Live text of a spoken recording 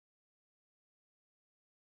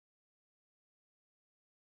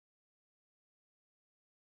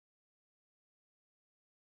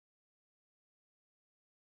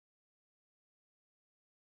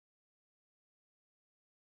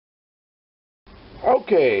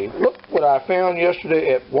Okay, look what I found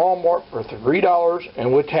yesterday at Walmart for $3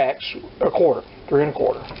 and with tax a quarter, 3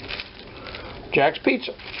 1/4. Jack's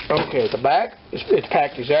Pizza. Okay, the back it's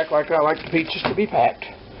packed exactly like I like the pizzas to be packed.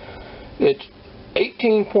 It's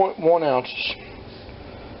 18.1 ounces,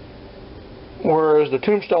 whereas the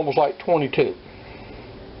Tombstone was like 22.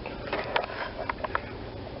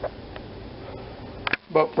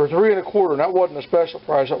 But for 3 1/4, that wasn't a special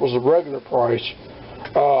price. That was a regular price.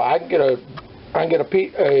 I can get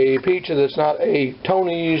a pizza that's not a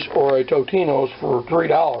Tony's or a Totino's for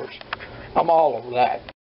 $3. I'm all over that.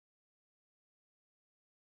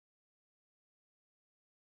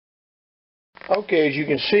 Okay, as you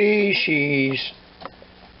can see, she's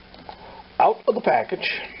out of the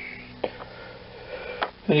package.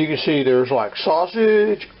 And you can see there's like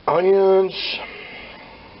sausage, onions,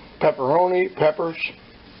 pepperoni, peppers,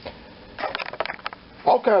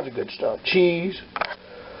 all kinds of good stuff, cheese.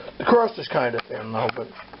 The crust is kind of thin though, but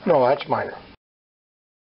no, that's minor.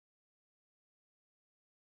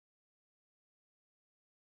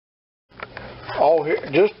 All here,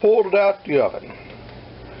 just pulled it out the oven.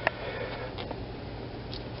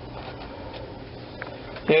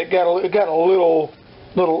 Yeah, it got a little,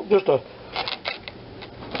 just a.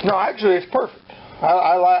 No, actually, it's perfect.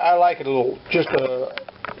 I like it a little, just a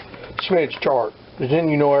smidge charred, because then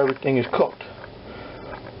you know everything is cooked.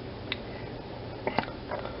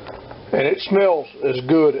 And it smells as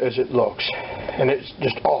good as it looks. And it's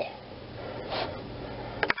just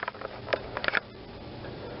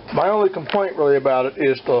My only complaint really about it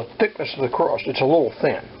is the thickness of the crust. It's a little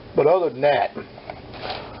thin. But other than that,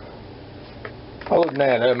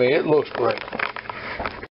 I mean, it looks great.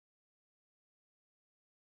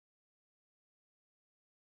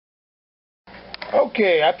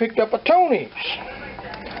 Okay, I picked up a Tony's.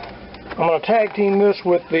 I'm going to tag team this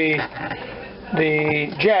with the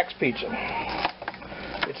Jack's Pizza.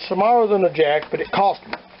 It's smaller than the Jack's, but it cost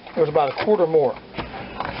me. It was about a quarter more.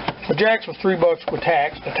 The Jack's was $3 with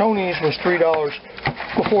tax. The Tony's was $3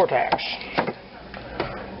 before tax.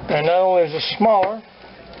 And not only is it smaller,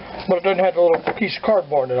 but it doesn't have the little piece of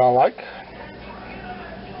cardboard that I like.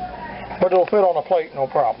 But it'll fit on a plate, no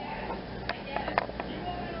problem.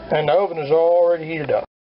 And the oven is already heated up.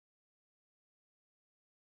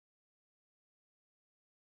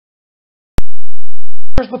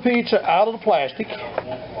 Here's the pizza out of the plastic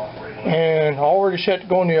and already set to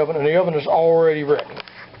go in the oven, and the oven is already ready.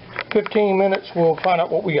 15 minutes, we'll find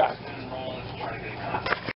out what we got.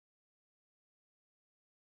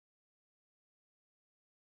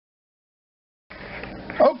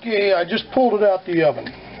 Okay, I just pulled it out the oven.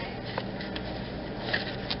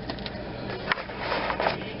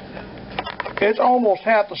 It's almost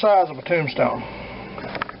half the size of a Tombstone.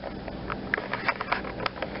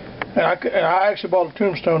 And I actually bought a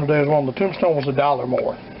Tombstone today as well. The Tombstone was $1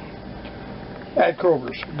 more. At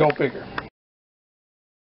Kroger's. Go figure.